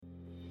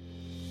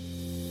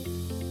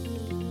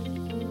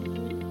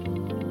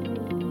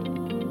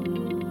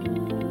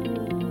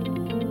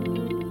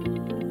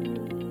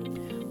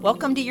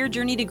Welcome to Your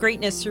Journey to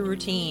Greatness Through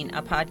Routine,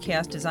 a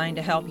podcast designed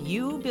to help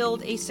you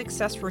build a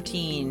success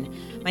routine.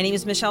 My name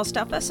is Michelle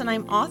Steffes, and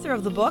I'm author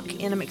of the book,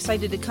 and I'm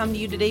excited to come to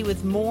you today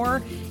with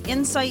more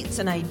insights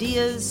and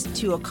ideas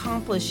to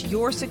accomplish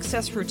your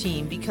success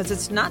routine, because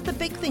it's not the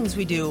big things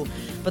we do,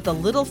 but the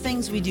little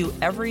things we do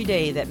every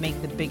day that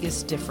make the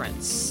biggest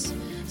difference.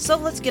 So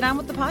let's get on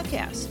with the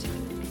podcast.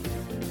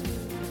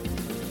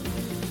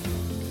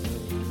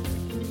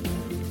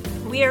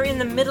 We are in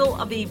the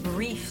middle of a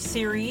brief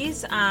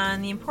series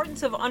on the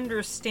importance of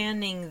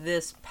understanding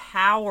this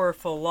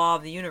powerful law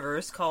of the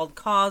universe called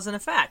cause and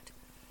effect.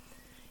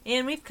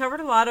 And we've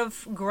covered a lot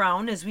of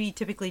ground, as we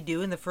typically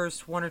do in the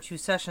first one or two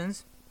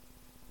sessions.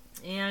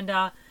 And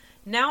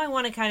now I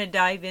want to kind of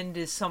dive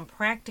into some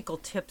practical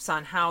tips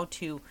on how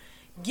to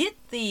get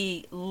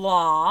the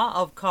law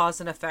of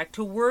cause and effect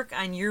to work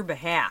on your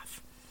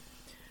behalf.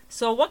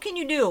 So what can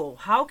you do?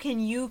 How can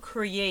you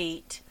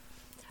create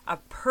a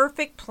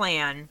perfect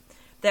plan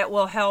that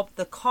will help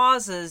the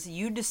causes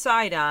you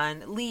decide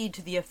on lead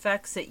to the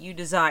effects that you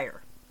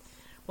desire?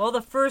 Well, the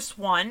first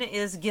one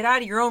is get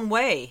out of your own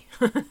way.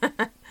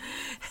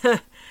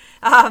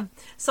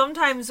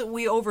 Sometimes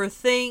we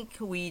overthink,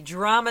 we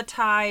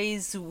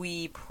dramatize,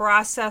 we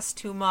process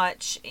too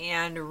much,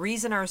 and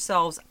reason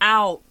ourselves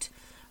out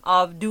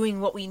of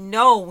doing what we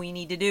know we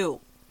need to do.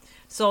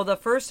 So the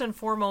first and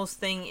foremost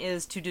thing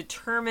is to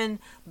determine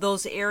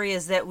those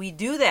areas that we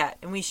do that,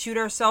 and we shoot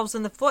ourselves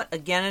in the foot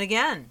again and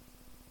again.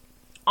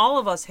 All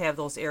of us have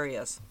those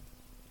areas.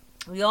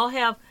 We all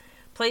have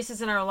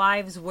places in our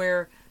lives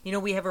where,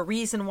 we have a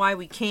reason why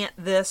we can't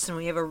this, and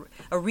we have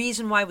a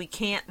reason why we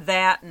can't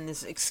that, and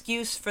this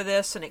excuse for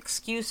this and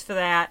excuse for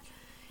that,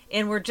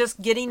 and we're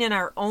just getting in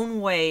our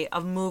own way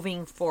of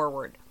moving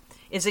forward.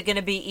 Is it going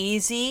to be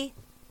easy?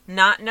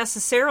 Not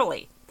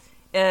necessarily.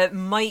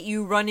 Might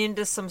you run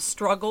into some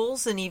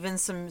struggles and even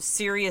some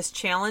serious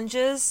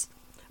challenges?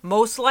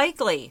 Most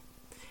likely.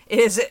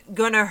 Is it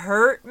going to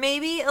hurt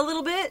maybe a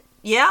little bit?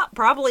 Yeah,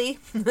 probably.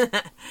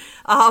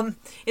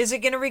 Is it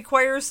going to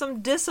require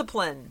some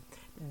discipline?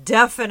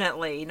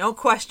 Definitely. No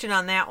question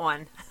on that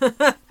one.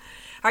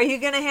 Are you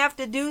going to have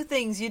to do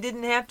things you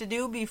didn't have to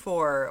do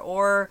before,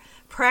 or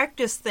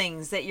practice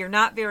things that you're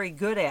not very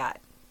good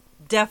at?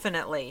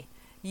 Definitely.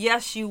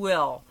 Yes, you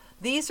will.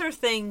 These are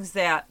things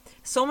that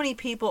so many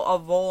people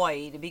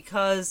avoid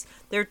because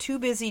they're too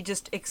busy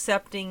just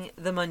accepting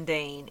the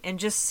mundane and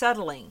just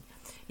settling.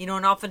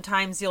 And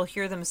oftentimes you'll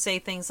hear them say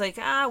things like,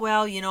 I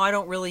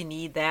don't really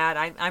need that.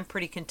 I'm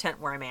pretty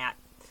content where I'm at.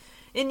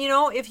 And,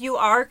 if you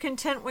are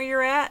content where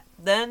you're at,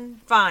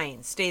 then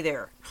fine, stay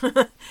there.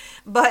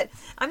 But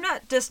I'm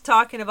not just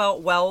talking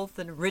about wealth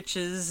and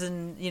riches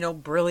and,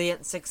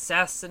 brilliant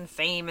success and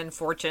fame and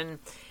fortune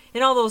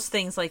and all those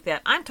things like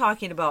that. I'm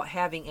talking about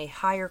having a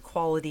higher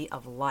quality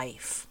of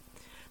life.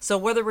 So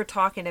whether we're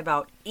talking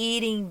about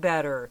eating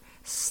better,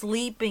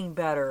 sleeping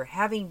better,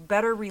 having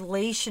better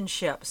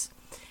relationships,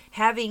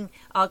 having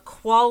a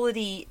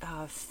quality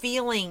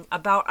feeling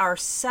about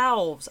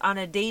ourselves on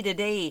a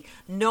day-to-day,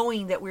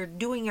 knowing that we're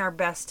doing our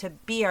best to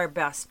be our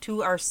best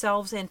to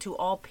ourselves and to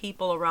all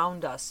people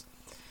around us.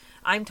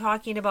 I'm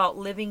talking about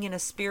living in a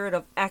spirit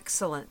of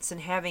excellence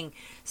and having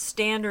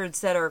standards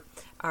that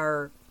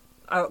are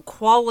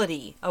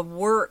quality of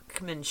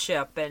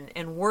workmanship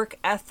and work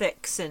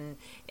ethics and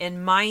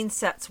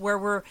mindsets where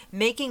we're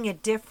making a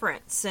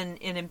difference and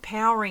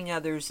empowering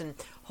others and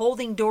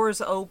holding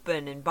doors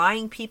open and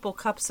buying people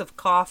cups of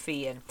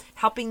coffee and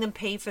helping them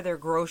pay for their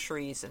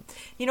groceries. And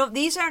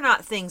these are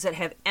not things that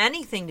have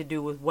anything to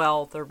do with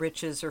wealth or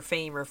riches or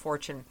fame or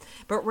fortune,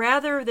 but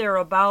rather they're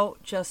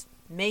about just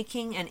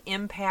making an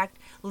impact,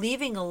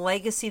 leaving a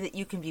legacy that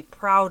you can be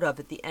proud of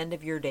at the end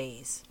of your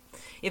days.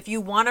 If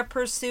you want to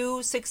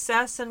pursue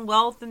success and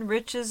wealth and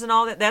riches and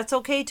all that, that's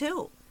okay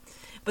too.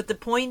 But the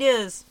point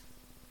is,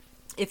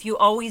 if you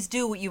always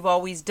do what you've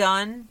always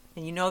done,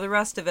 and you know the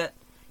rest of it,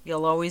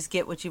 you'll always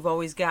get what you've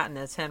always gotten.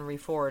 That's Henry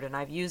Ford. And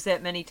I've used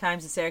that many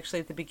times. It's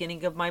actually at the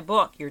beginning of my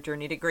book, Your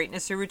Journey to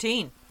Greatness Through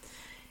Routine.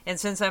 And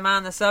since I'm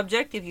on the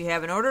subject, if you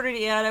haven't ordered it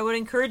yet, I would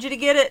encourage you to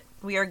get it.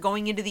 We are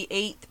going into the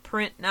 8th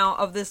print now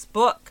of this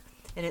book,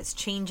 and it's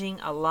changing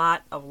a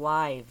lot of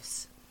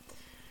lives.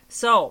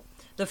 So,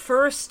 the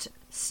first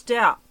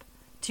step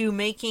to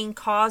making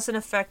cause and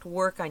effect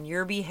work on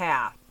your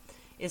behalf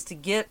is to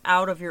get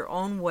out of your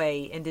own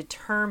way and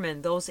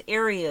determine those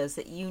areas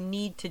that you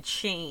need to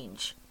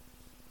change.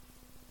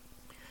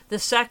 The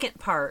second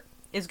part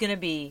is going to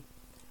be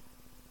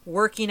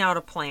working out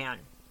a plan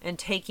and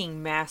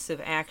taking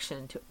massive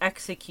action to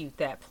execute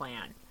that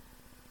plan.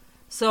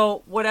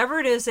 So whatever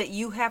it is that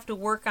you have to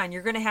work on,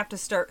 you're going to have to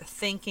start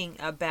thinking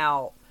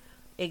about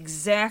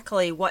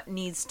exactly what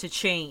needs to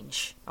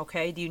change.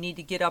 Okay? Do you need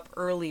to get up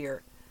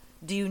earlier?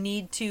 Do you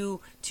need to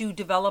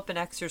develop an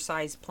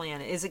exercise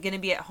plan? Is it going to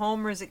be at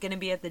home or is it going to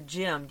be at the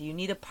gym? Do you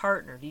need a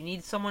partner? Do you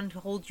need someone to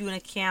hold you an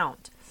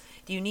account?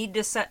 Do you need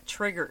to set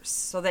triggers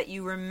so that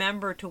you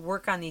remember to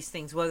work on these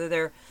things, whether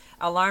they're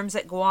alarms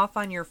that go off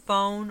on your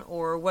phone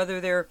or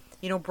whether they're,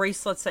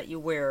 bracelets that you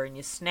wear and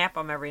you snap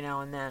them every now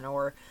and then,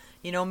 or,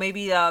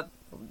 maybe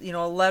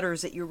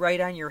letters that you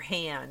write on your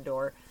hand,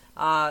 or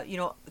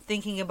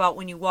thinking about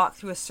when you walk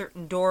through a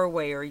certain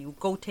doorway or you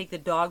go take the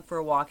dog for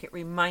a walk, it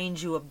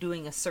reminds you of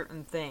doing a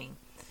certain thing.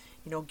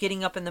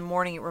 Getting up in the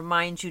morning, it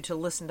reminds you to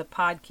listen to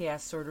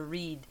podcasts or to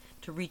read,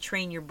 to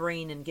retrain your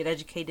brain and get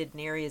educated in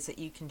areas that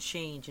you can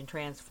change and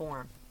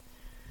transform.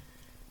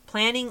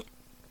 Planning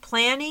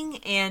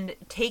and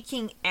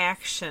taking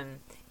action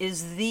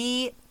is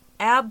the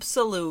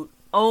absolute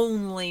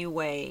only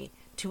way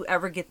to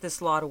ever get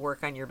this law to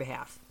work on your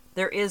behalf.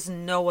 There is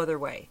no other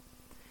way.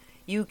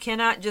 You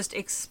cannot just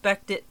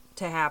expect it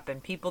to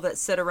happen. People that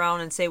sit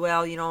around and say,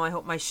 well, I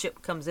hope my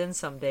ship comes in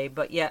someday,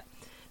 but yet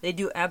they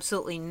do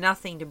absolutely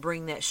nothing to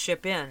bring that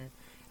ship in,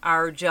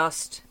 are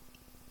just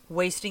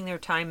wasting their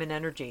time and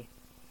energy.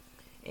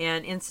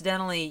 And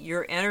incidentally,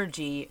 your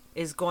energy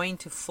is going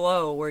to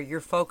flow where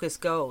your focus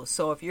goes.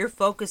 So if you're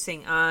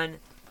focusing on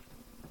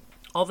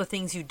all the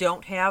things you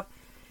don't have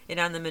and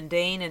on the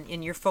mundane,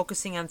 and you're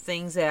focusing on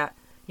things that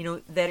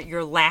that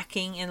you're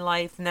lacking in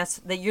life, and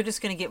that you're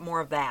just going to get more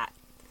of that.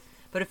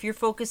 But if you're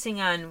focusing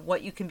on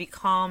what you can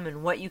become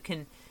and what you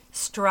can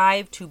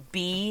strive to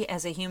be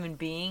as a human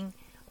being,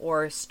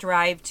 or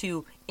strive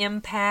to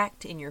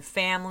impact in your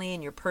family,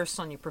 in your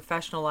personal and your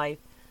professional life,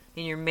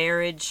 in your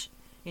marriage,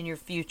 in your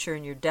future,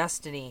 in your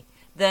destiny,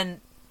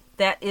 then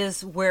that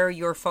is where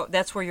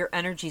that's where your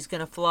energy is going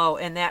to flow,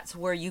 and that's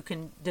where you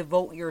can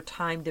devote your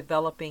time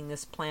developing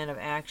this plan of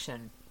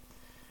action.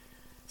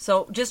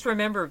 So just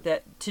remember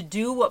that to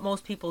do what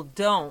most people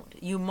don't,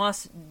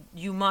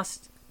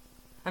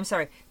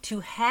 to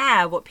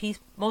have what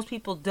most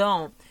people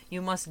don't,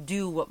 you must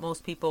do what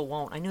most people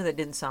won't. I knew that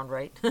didn't sound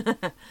right.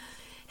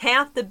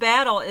 Half the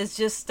battle is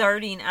just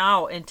starting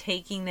out and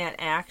taking that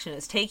action.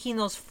 It's taking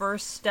those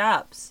first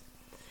steps.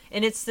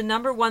 And it's the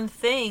number one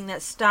thing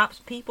that stops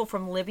people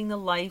from living the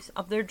lives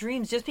of their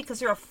dreams, just because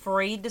they're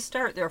afraid to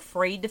start. They're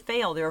afraid to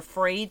fail. They're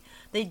afraid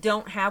they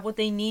don't have what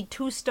they need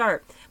to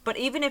start. But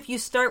even if you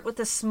start with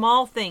the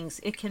small things,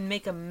 it can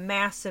make a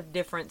massive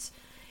difference.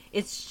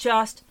 It's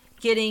just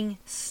getting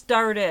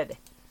started.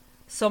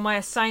 So my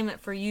assignment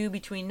for you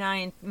between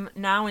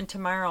now and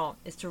tomorrow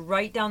is to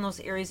write down those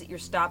areas that you're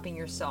stopping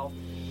yourself,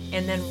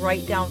 and then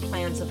write down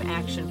plans of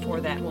action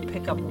for that. And we'll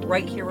pick up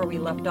right here where we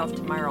left off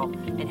tomorrow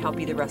and help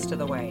you the rest of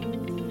the way.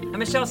 I'm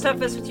Michelle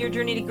Steffes with your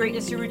Journey to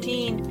Greatness, your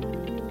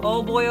routine.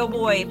 Oh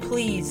boy,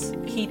 please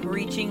keep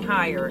reaching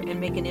higher and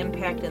make an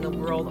impact in the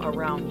world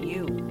around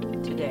you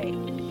today.